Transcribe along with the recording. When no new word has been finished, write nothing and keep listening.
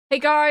Hey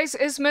guys,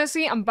 it's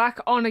Mercy. I'm back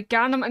on a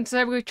Gamdom, and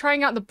today we're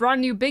trying out the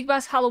brand new Big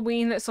Bass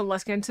Halloween, so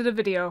let's get into the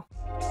video.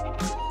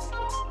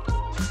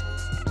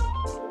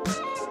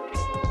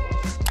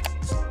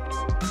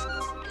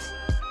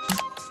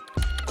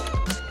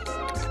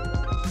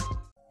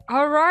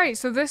 Alright,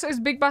 so this is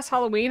Big Bass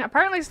Halloween.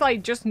 Apparently it's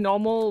like just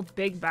normal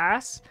Big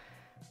Bass.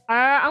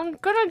 I'm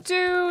gonna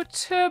do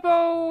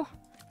turbo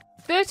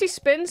 30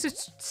 spins to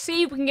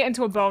see if we can get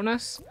into a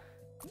bonus.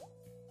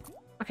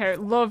 Okay,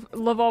 love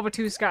all the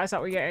two scatters that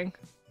we're getting.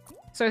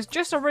 So it's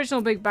just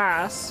original Big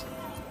Bass.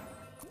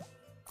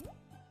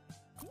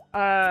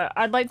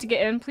 I'd like to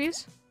get in,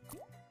 please.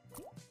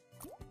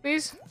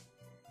 Please.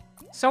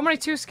 So many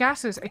two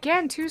scatters.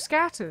 Again, two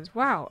scatters.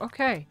 Wow,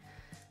 okay.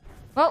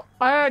 Well,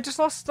 I just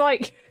lost,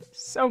 like,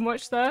 so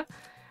much there.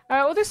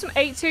 We'll do some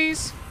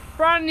 80s.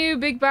 Brand new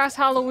Big Bass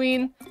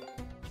Halloween.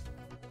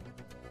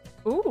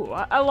 Ooh,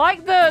 I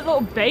like the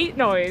little bait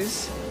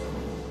noise.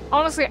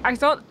 Honestly, I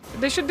thought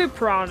they should do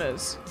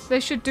piranhas. They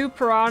should do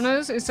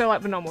piranhas instead of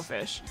like the normal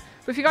fish.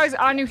 But if you guys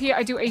are new here,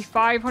 I do a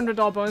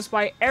 $500 bonus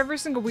buy every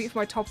single week for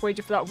my top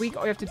wager for that week.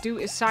 All you have to do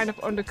is sign up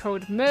under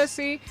code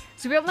MERCY.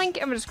 So we have a link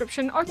in the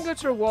description, or you can go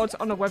to rewards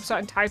on the website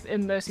and type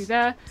in MERCY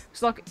there.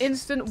 So like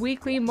instant,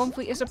 weekly,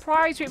 monthly, a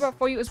surprise rate back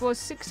for you, as well as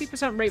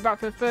 60% rate back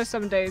for the first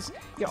 7 days.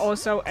 You're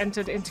also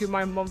entered into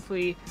my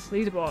monthly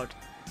leaderboard.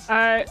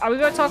 Are we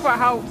going to talk about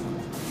how...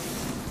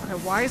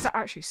 Okay, why is that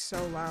actually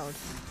so loud?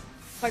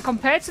 Like,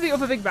 compared to the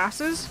other Big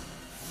Basses,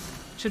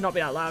 should not be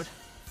that loud.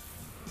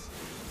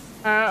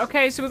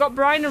 Okay, so we've got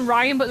Brian and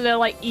Ryan, but they're,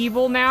 like,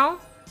 evil now.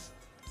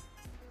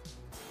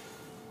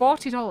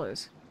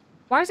 $40.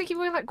 Why does it keep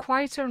going, like,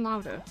 quieter and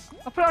louder?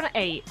 I'll put it on an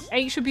 8.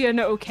 8 should be an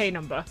okay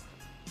number.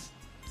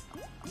 I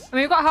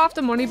mean, we've got half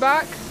the money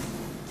back.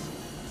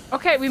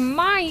 Okay, we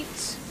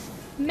might,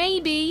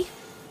 maybe,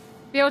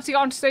 be able to get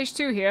on to stage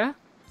 2 here.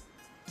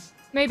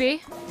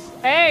 Maybe.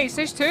 Hey,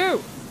 stage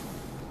 2!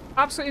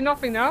 Absolutely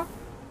nothing, though.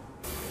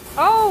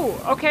 Oh,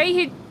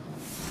 okay,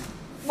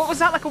 what was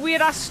that, like a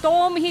weird-ass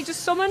storm he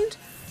just summoned?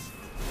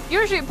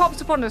 Usually it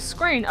pops up on the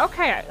screen.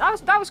 Okay,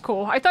 that was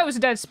cool. I thought it was a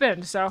dead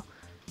spin, so...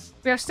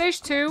 We have stage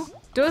 2.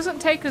 Doesn't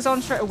take us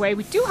on straight away.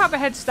 We do have a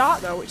head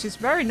start, though, which is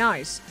very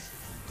nice.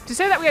 To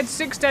say that we had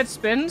 6 dead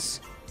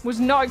spins, was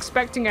not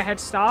expecting a head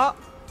start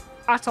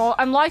at all.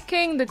 I'm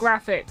liking the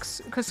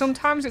graphics, because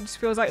sometimes it just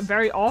feels like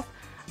very off.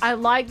 I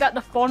like that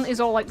the font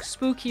is all, like,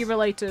 spooky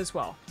related as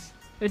well.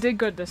 They did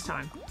good this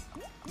time.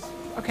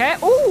 Okay.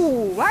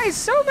 Ooh, that is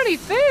so many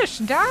fish.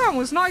 Damn,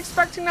 was not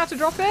expecting that to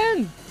drop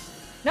in.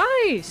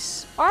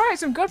 Nice. All right,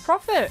 some good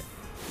profit.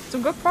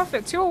 Some good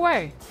profit. 2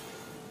 away.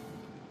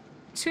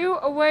 2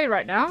 away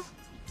right now.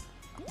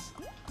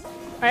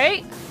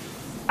 8.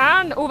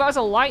 And, oh, that was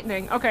a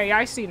lightning. Okay, yeah,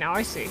 I see now.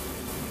 I see.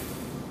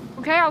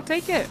 Okay, I'll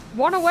take it.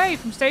 1 away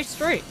from stage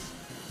 3.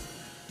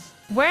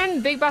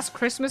 When Big Bass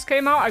Christmas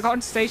came out, I got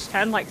on stage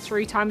 10 like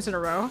 3 times in a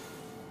row.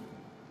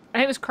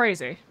 And it was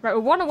crazy. Right,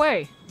 we're 1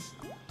 away.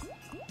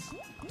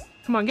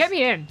 Come on, get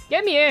me in.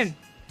 Get me in.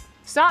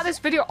 Start this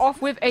video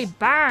off with a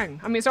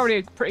bang. I mean, it's already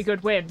a pretty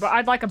good win, but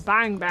I'd like a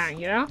bang bang,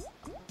 you know?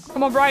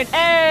 Come on, Brian.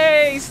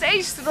 Hey,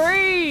 stage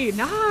 3.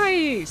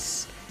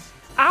 Nice.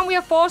 And we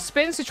have 4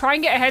 spins to try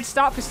and get a head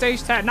start for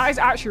stage 10. That is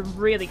actually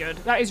really good.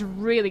 That is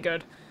really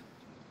good.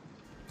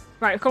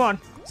 Right, come on.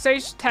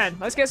 Stage 10.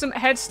 Let's get some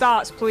head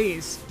starts,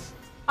 please.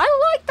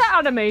 I like that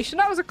animation.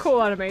 That was a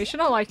cool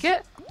animation. I like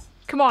it.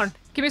 Come on.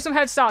 Give me some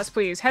head starts,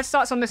 please. Head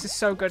starts on this is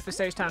so good for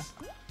stage 10.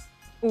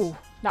 Ooh,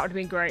 that would have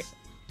been great.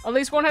 At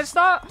least 1 head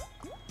start?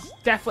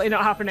 Definitely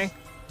not happening.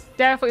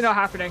 Definitely not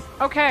happening.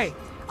 Okay.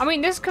 I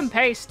mean, this can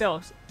pay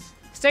still.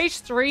 Stage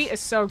 3 is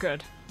so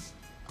good.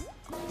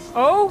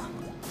 Oh.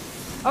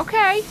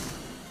 Okay.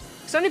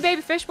 It's only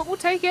baby fish, but we'll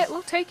take it.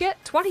 We'll take it.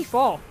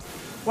 24.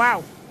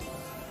 Wow.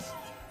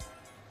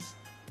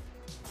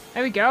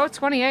 There we go.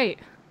 28.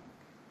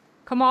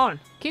 Come on.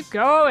 Keep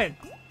going.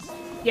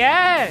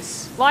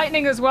 Yes.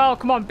 Lightning as well.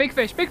 Come on. Big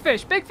fish. Big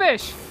fish. Big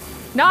fish.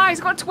 Nice.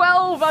 Got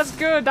 12. That's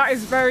good. That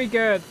is very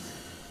good.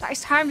 That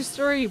is times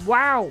 3.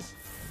 Wow.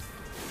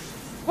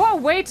 What a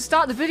way to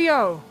start the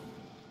video.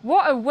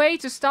 What a way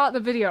to start the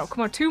video.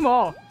 Come on. 2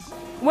 more.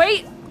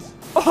 Wait.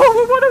 Oh,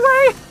 we went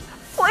away.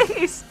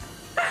 Please.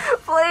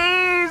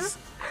 Please.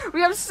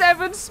 We have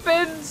 7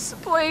 spins.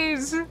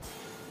 Please.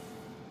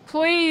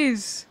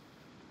 Please.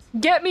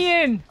 Get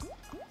me in.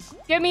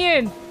 Get me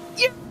in.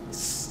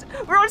 Yes.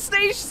 We're on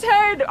stage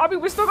 10. I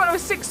mean, we've still got our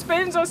 6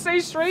 spins on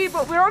stage 3,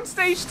 but we're on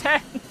stage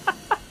 10.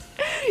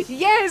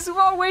 Yes,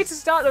 what a way to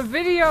start the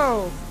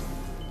video.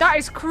 That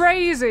is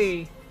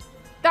crazy.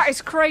 That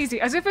is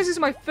crazy. As if this is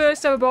my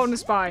first ever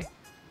bonus buy.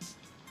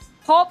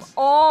 Pop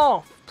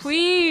off,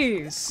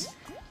 please.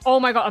 Oh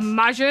my god,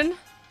 imagine.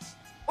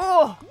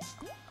 Oh.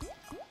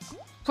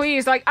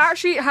 Please, like,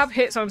 actually have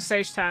hits on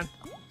stage 10.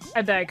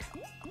 I beg.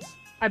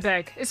 I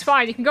beg. It's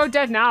fine, you can go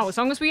dead now. As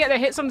long as we get the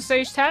hits on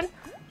stage 10,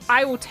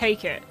 I will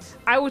take it.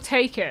 I will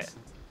take it.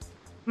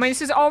 I mean,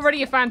 this is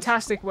already a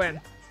fantastic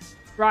win.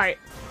 Right.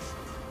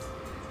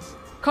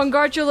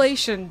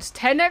 Congratulations.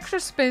 10 extra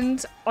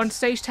spins on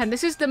stage 10.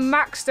 This is the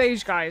max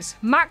stage, guys.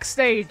 Max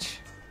stage.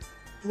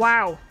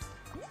 Wow.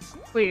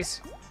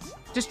 Please.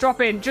 Just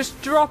drop in.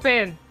 Just drop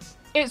in.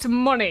 It's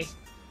money.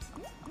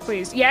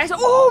 Please. Yes.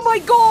 Oh my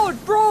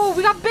god, bro.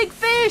 We got big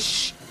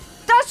fish.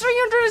 That's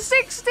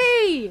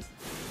 360.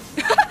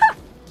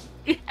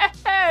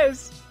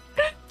 Yes.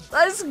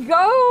 Let's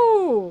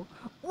go.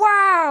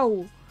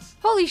 Wow.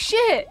 Holy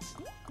shit.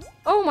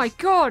 Oh my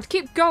god.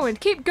 Keep going.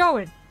 Keep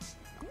going.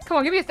 Come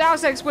on, give me a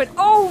 1000x win.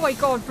 Oh my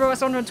god, bro.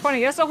 That's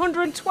 120. That's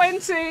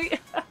 120.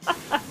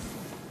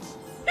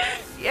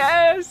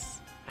 Yes.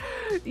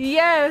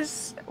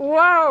 Yes.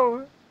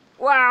 Wow.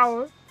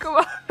 Wow. Come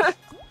on.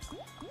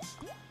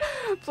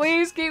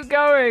 Please keep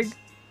going.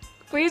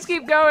 Please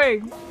keep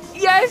going.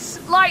 Yes.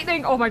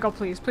 Lightning. Oh my god,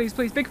 please. Please,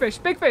 please. Big fish.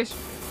 Big fish.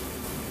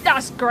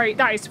 That's great.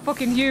 That is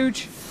fucking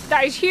huge.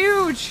 That is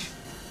huge.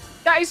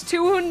 That is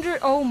 200.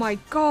 Oh my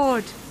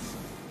god.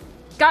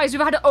 Guys,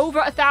 we've had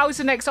over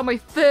 1000x on my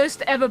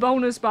first ever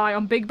bonus buy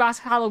on Big Bass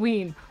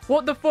Halloween.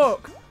 What the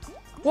fuck?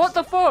 What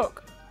the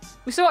fuck?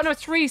 We still got another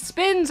 3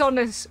 spins on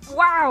this.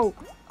 Wow.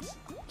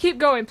 Keep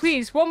going,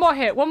 please. One more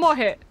hit. One more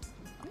hit.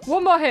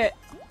 One more hit.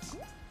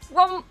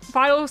 One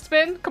final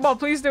spin. Come on,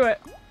 please do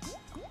it.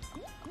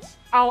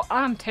 Oh,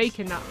 I'm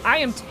taking that. I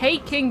am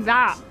taking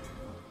that.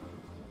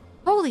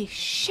 Holy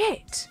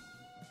shit.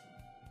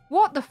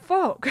 What the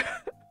fuck?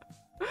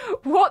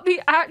 What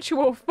the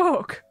actual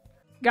fuck?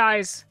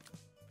 Guys,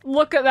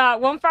 look at that.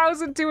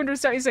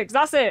 1,276.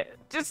 That's it.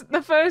 Just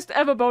the first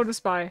ever bonus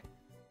buy.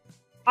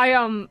 I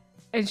am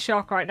in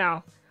shock right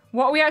now.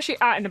 What are we actually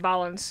at in the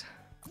balance?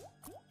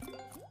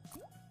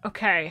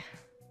 Okay.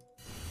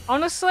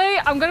 Honestly,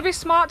 I'm going to be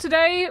smart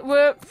today.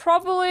 We're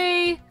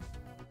probably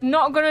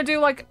not going to do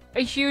like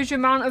a huge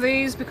amount of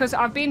these because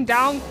I've been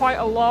down quite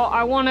a lot.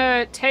 I want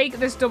to take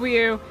this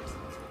W.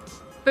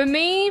 For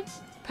me,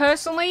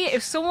 personally,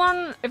 if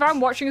I'm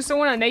watching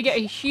someone and they get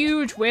a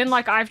huge win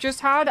like I've just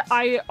had,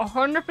 I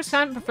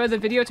 100% prefer the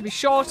video to be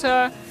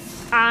shorter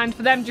and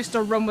for them just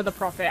to run with a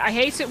profit. I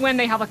hate it when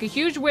they have like a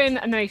huge win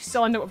and they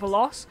still end up with a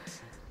loss.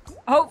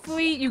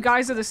 Hopefully you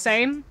guys are the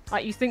same,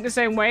 like you think the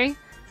same way.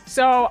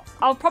 So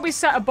I'll probably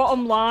set a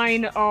bottom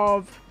line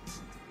of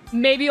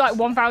maybe like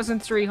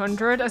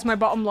 1,300 as my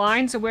bottom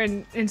line, so we're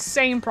in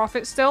insane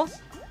profit still.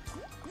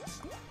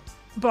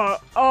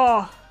 But,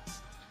 oh,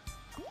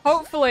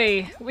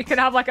 hopefully we can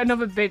have like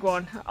another big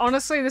one.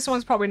 Honestly, this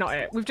one's probably not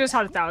it. We've just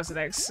had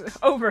 1000x,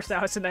 over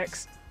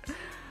 1000x.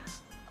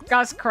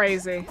 That's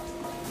crazy.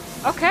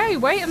 Okay,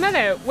 wait a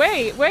minute.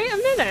 Wait a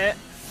minute.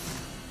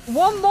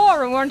 One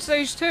more and we're on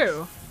stage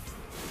 2.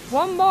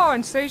 One more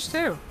on stage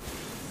 2.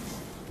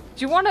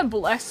 Do you want to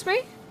bless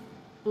me?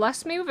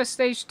 Bless me with a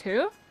stage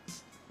 2?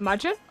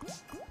 Imagine?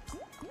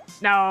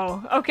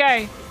 No.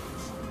 Okay.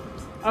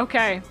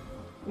 Okay.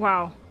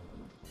 Wow.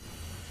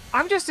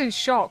 I'm just in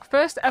shock.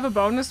 First ever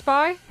bonus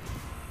buy?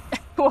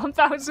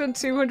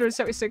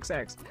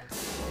 1,276x.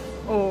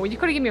 Oh, you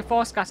could have given me a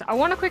 4 scatter. I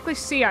want to quickly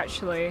see,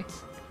 actually,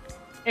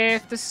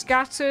 if the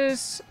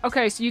scatters...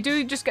 Okay, so you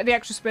do just get the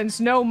extra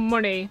spins. No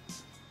money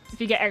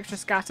if you get extra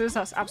scatters.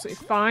 That's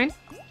absolutely fine.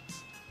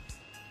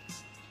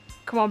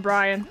 Come on,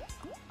 Brian.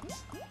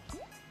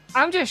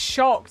 I'm just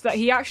shocked that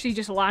he actually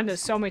just landed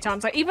so many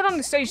times. Like, even on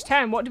the stage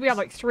 10, what do we have?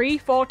 Like,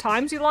 3-4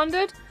 times he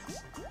landed?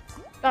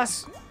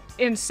 That's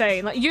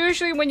insane. Like,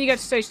 usually when you get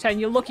to stage 10,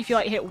 you're lucky if you,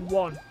 like, hit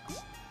 1.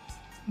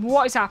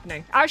 What is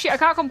happening? Actually, I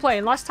can't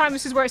complain. Last time,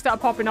 this is where it started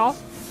popping off.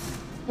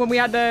 When we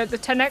had the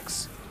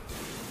 10x.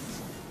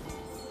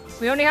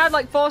 We only had,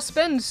 like, 4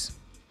 spins.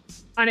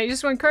 And it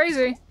just went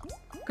crazy.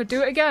 Could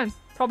do it again.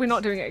 Probably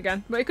not doing it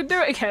again, but it could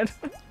do it again.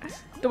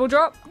 Double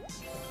drop.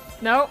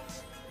 No.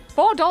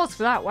 $4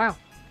 for that. Wow.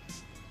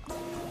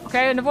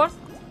 Okay, another one.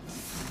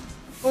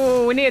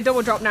 Oh, we need a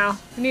double drop now.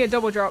 We need a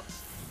double drop.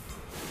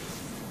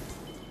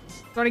 You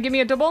want to give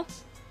me a double?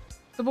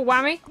 Double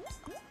whammy?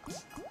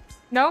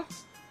 No?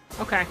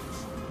 Okay.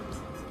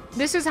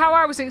 This is how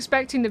I was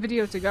expecting the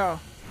video to go.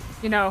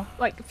 You know,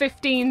 like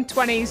 15,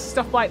 20s,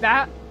 stuff like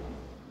that.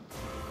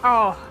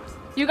 Oh,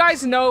 you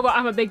guys know that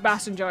I'm a big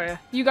bass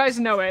enjoyer. You guys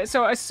know it.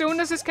 So as soon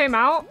as this came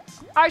out,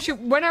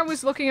 actually, when I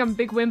was looking on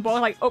Big Win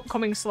Board, like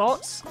upcoming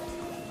slots,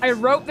 I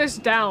wrote this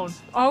down.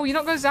 Oh, you're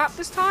not gonna zap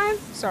this time?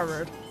 So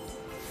rude.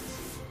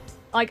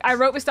 Like, I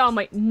wrote this down,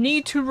 like,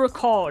 need to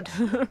record.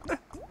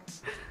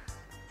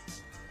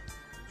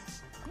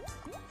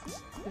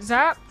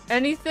 Zap?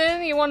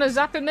 Anything? You want to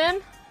zap him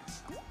in?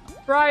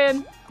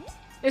 Brian,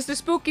 it's the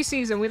spooky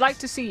season. We'd like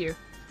to see you.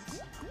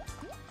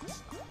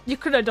 You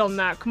could have done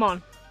that. Come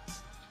on.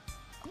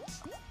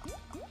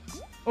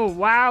 Oh,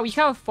 wow. You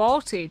can have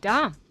 40.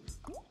 Damn.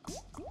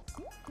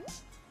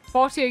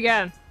 40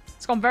 again.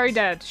 It's gone very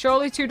dead.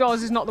 Surely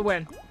 $2 is not the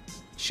win.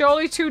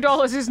 Surely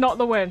 $2 is not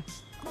the win.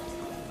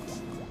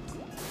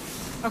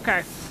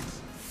 Okay.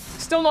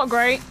 Still not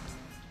great.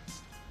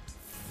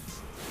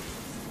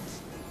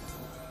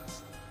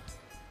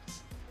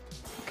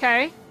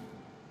 Okay.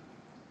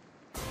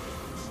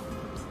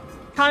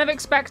 Kind of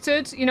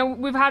expected. You know,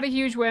 we've had a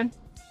huge win.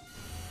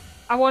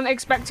 I wasn't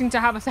expecting to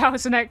have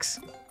 1000x.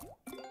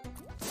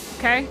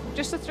 Okay.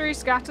 Just the 3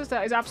 scatters.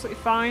 That is absolutely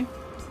fine.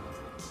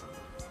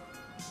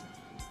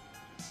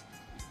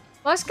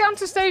 Let's get on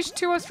to stage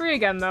 2 or 3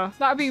 again, though.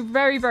 That would be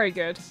very, very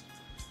good.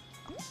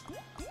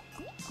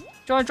 Do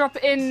you want to drop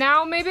it in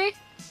now, maybe?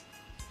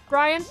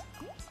 Brian?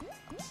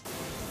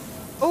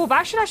 Oh,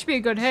 that should actually be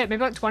a good hit.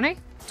 Maybe like 20?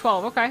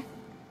 12, okay.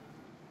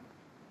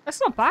 That's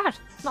not bad.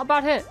 Not a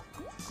bad hit.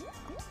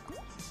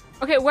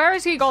 Okay, where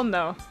has he gone,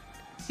 though?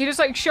 He just,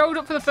 like, showed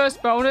up for the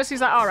first bonus.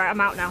 He's like, alright,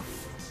 I'm out now.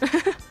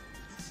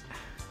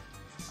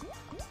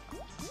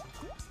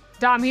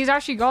 Damn, he's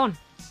actually gone.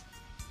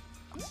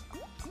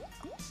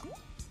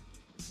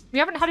 We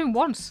haven't had him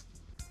once.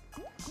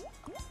 Are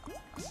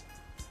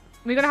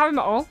we gonna have him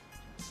at all?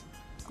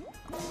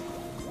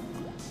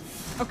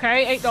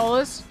 Okay,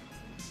 $8.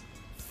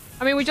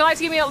 I mean, would you like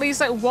to give me at least,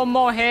 like, one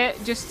more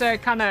hit just to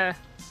kind of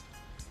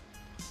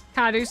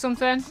do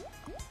something?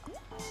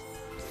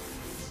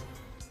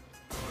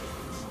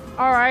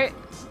 Alright.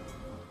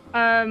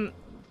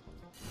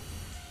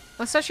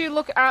 Let's actually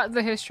look at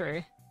the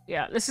history.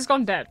 Yeah, this has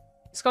gone dead.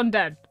 It's gone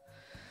dead.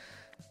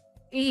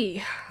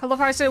 I love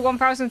how I said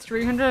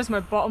 1,300 as my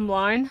bottom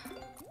line.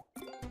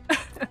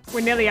 We're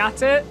nearly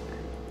at it.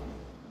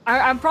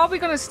 I'm probably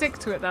going to stick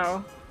to it,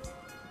 though.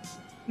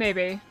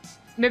 Maybe.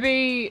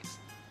 Maybe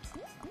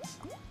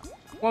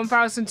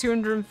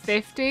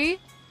 1,250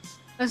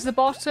 as the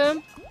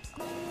bottom.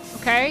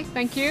 Okay,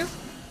 thank you.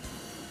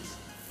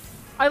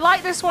 I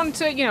like this one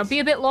to, you know, be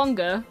a bit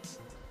longer.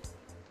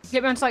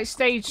 Get me onto, like,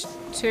 stage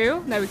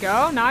 2. There we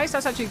go. Nice.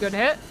 That's actually a good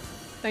hit.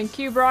 Thank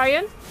you,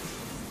 Brian.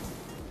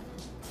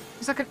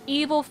 He's like an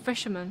evil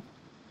fisherman.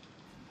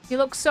 He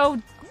looks so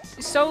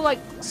like,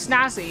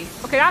 snazzy.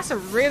 Okay, that's a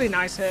really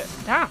nice hit.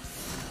 Damn.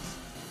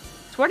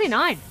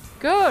 29.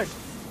 Good.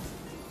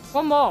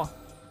 One more.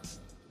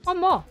 One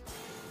more.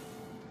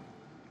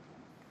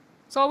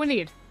 That's all we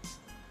need.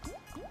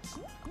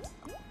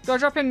 Do I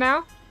drop in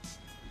now?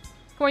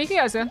 Come on, you can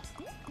get us in.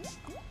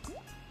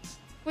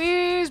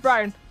 Please,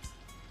 Brian.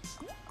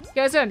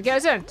 Get us in. Get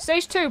us in.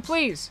 Stage 2,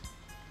 please.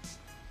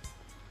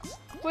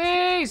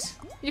 Please.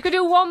 You can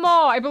do one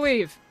more, I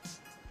believe.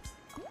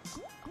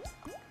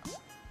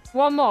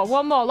 One more.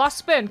 One more. Last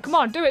spin. Come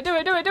on. Do it. Do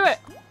it. Do it. Do it.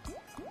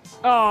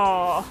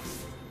 Oh.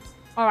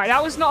 Alright,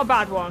 that was not a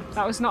bad one.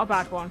 That was not a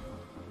bad one.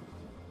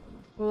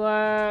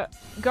 We'll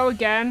go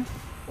again.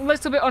 A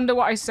little bit under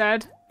what I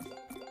said.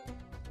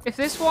 If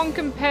this one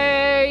can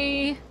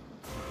pay...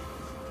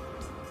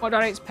 What do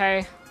I need to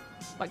pay?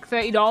 Like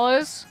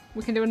 $30?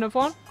 We can do another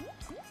one.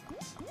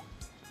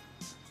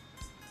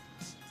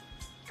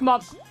 Come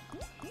on.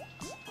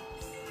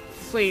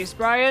 Please,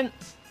 Brian.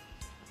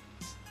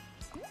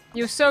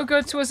 You're so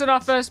good to us at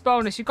our first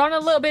bonus. You've gone a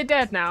little bit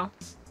dead now.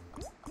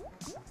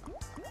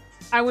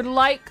 I would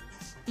like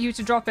you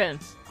to drop in.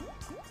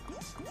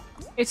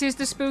 It is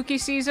the spooky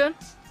season.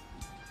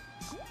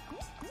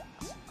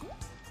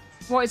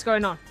 What is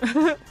going on?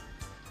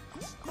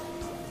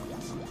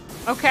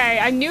 Okay,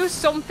 I knew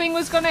something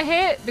was gonna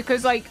hit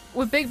because, like,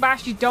 with Big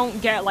Bash, you don't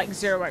get, like,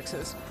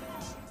 0x's.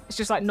 It's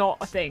just, like, not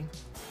a thing.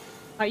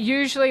 Like,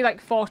 usually,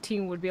 like,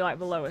 14 would be, like,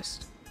 the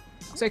lowest.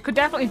 So it could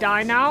definitely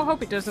die now.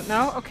 Hope it doesn't,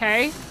 though.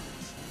 Okay.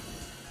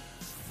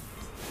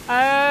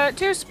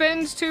 2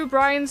 spins, 2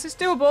 Brians. It's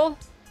doable.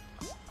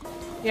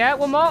 Yeah,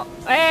 one more.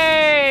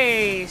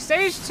 Hey!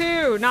 Stage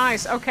 2.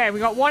 Nice. Okay, we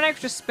got 1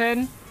 extra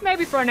spin.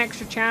 Maybe for an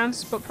extra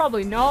chance, but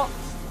probably not.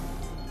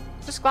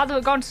 Just glad that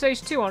we've gone to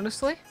stage 2,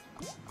 honestly.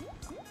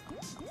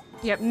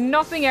 Yep,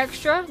 nothing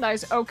extra. That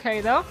is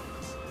okay, though.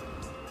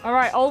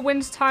 Alright, all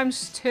wins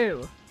times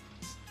 2.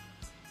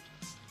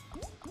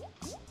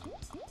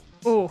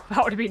 Oh,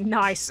 that would have been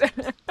nice.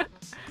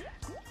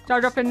 Do I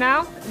drop in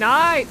now?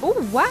 Nice. Oh,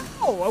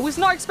 wow. I was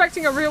not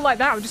expecting a reel like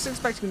that. I was just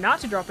expecting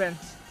that to drop in.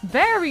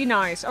 Very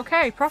nice.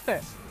 Okay,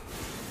 profit.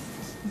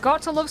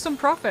 Got to love some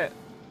profit.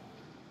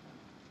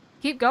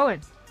 Keep going.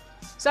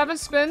 7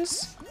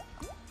 spins.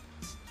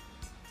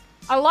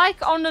 I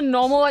like on the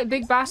normal, like,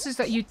 Big Basses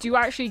that you do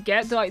actually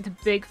get the, like, the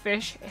big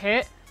fish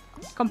hit.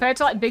 Compared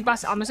to, like, Big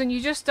Bass Amazon, you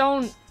just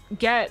don't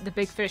get the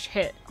big fish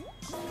hit.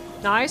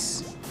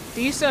 Nice.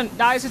 Decent.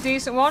 That is a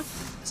decent one.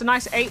 It's a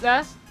nice 8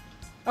 there.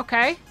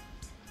 Okay.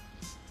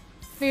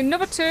 Need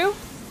another 2.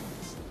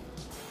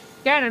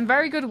 Again, a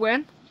very good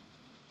win.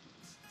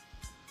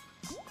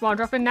 Come on,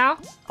 drop in now.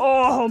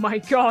 Oh my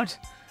god.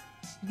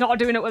 Not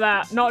doing it with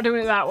that. Not doing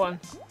it with that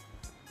one.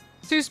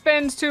 2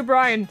 spins, 2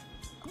 Brian.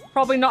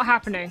 Probably not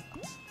happening.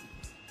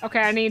 Okay,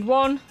 I need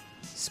 1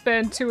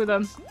 spin, 2 of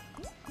them.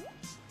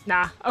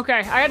 Nah. Okay,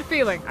 I had a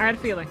feeling. I had a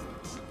feeling.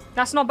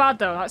 That's not bad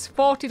though. That's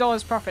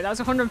 $40 profit. That's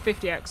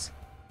 150x.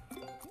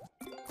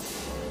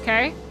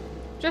 Okay.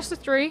 Just a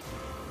 3.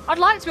 I'd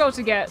like to be able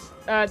to get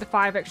the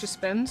 5 extra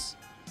spins.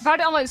 I've had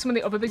it on like some of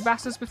the other Big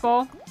Basses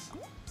before.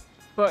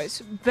 But it's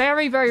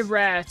very, very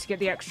rare to get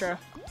the extra.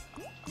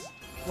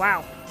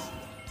 Wow.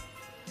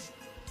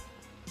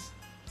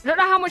 I don't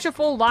know how much a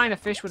full line of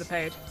fish would have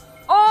paid.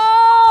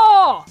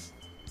 Oh!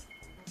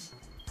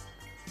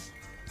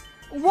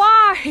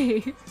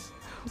 Why?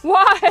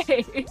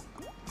 Why?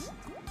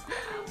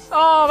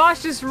 Oh,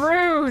 that's just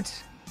rude.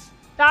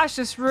 That's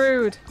just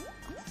rude.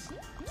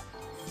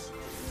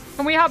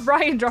 Can we have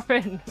Brian drop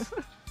in?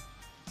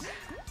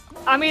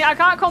 I mean, I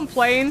can't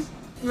complain,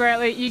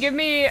 really. You give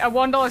me a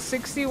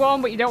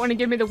 $1.61, but you don't want to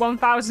give me the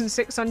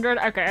 1,600.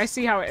 Okay, I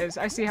see how it is.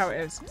 I see how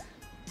it is.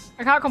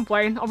 I can't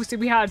complain. Obviously,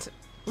 we had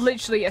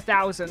literally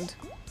 1,000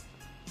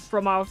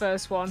 from our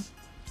first one.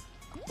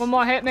 One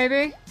more hit,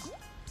 maybe?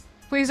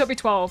 Please don't be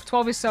 12.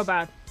 12 is so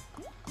bad.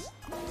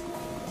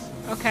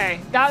 Okay,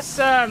 that's,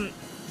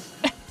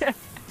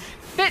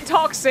 bit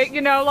toxic,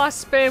 you know,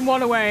 last spin,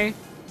 one away.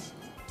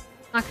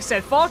 Like I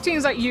said, 14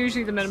 is like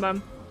usually the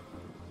minimum.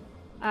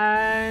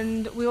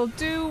 And we'll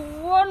do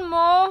one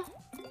more.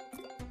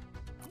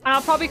 And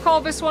I'll probably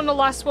call this one the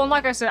last one.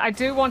 Like I said, I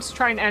do want to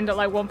try and end at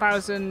like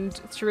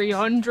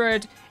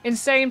 1,300.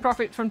 Insane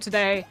profit from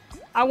today.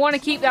 I want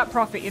to keep that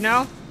profit, you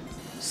know?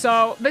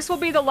 So this will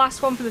be the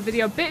last one for the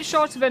video. A bit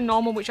shorter than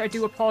normal, which I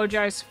do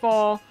apologize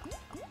for.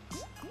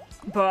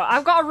 But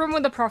I've got to run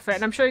with the profit,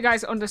 and I'm sure you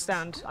guys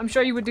understand. I'm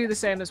sure you would do the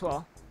same as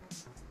well.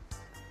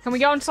 Can we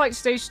go on to like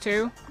stage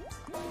 2?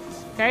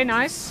 Okay,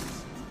 nice.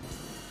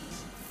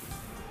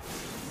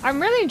 I'm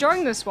really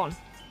enjoying this one.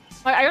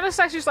 Like, I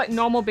understand it's just like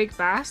normal big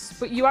bass,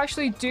 but you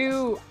actually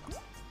do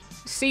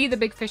see the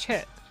big fish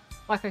hit.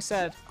 Like I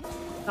said.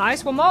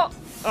 Nice, one more.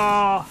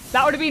 Oh,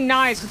 that would have been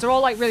nice, because they're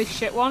all like really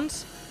shit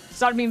ones.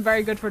 So that would have been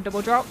very good for a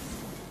double drop.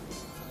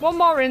 One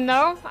more in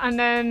though, and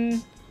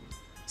then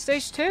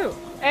stage 2.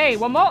 Hey,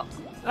 one more.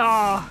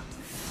 Oh,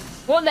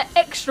 want the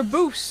extra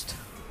boost.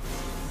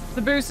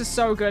 The boost is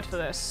so good for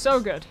this. So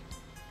good.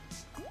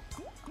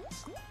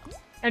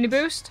 Any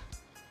boost?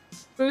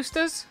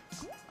 Boosters?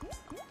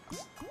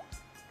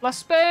 Last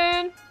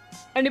spin.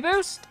 Any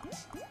boost?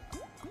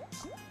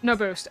 No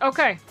boost.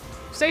 Okay.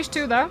 Stage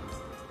 2 though.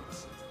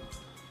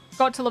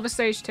 Got to love a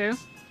stage 2.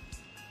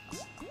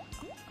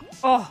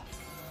 Oh.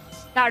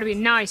 That would be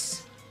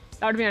nice.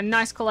 That would be a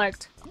nice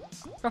collect.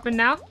 Dropping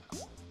now.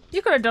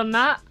 You could have done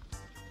that.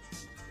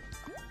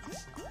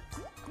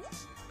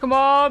 Come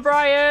on,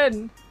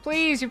 Brian.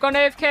 Please, you've gone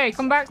AFK.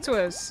 Come back to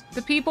us.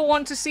 The people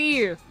want to see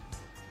you.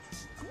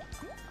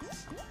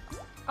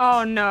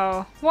 Oh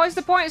no. What is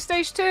the point of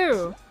stage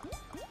 2?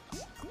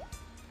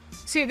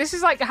 See, this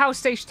is like how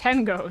stage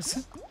 10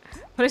 goes.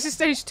 But this is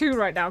stage 2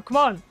 right now. Come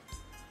on.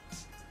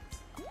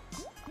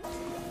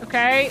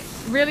 Okay.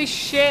 Really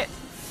shit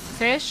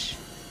fish.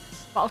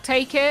 But I'll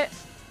take it.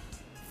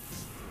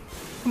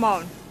 Come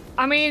on.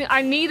 I mean,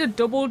 I need a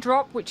double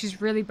drop, which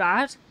is really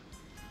bad.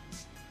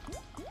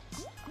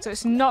 So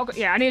it's not good.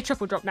 Yeah, I need a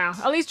triple drop now.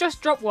 At least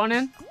just drop one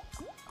in.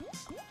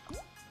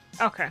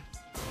 Okay.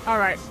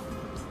 Alright.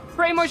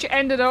 Pretty much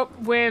ended up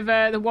with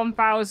the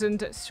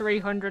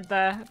 1,300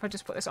 there. If I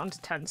just put this onto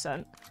 10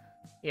 cent.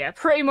 Yeah,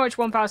 pretty much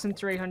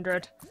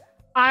 1,300.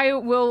 I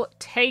will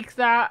take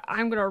that.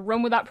 I'm going to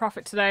run with that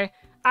profit today.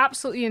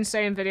 Absolutely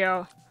insane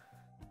video.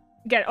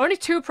 Again, only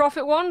 2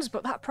 profit ones,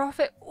 but that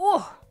profit,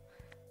 oh,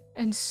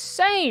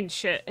 insane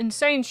shit.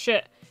 Insane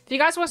shit. If you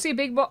guys want to see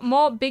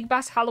more Big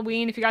Bass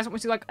Halloween, if you guys want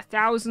to see like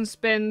 1,000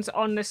 spins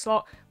on this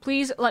slot,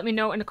 please let me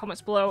know in the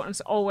comments below. And as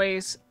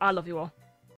always, I love you all.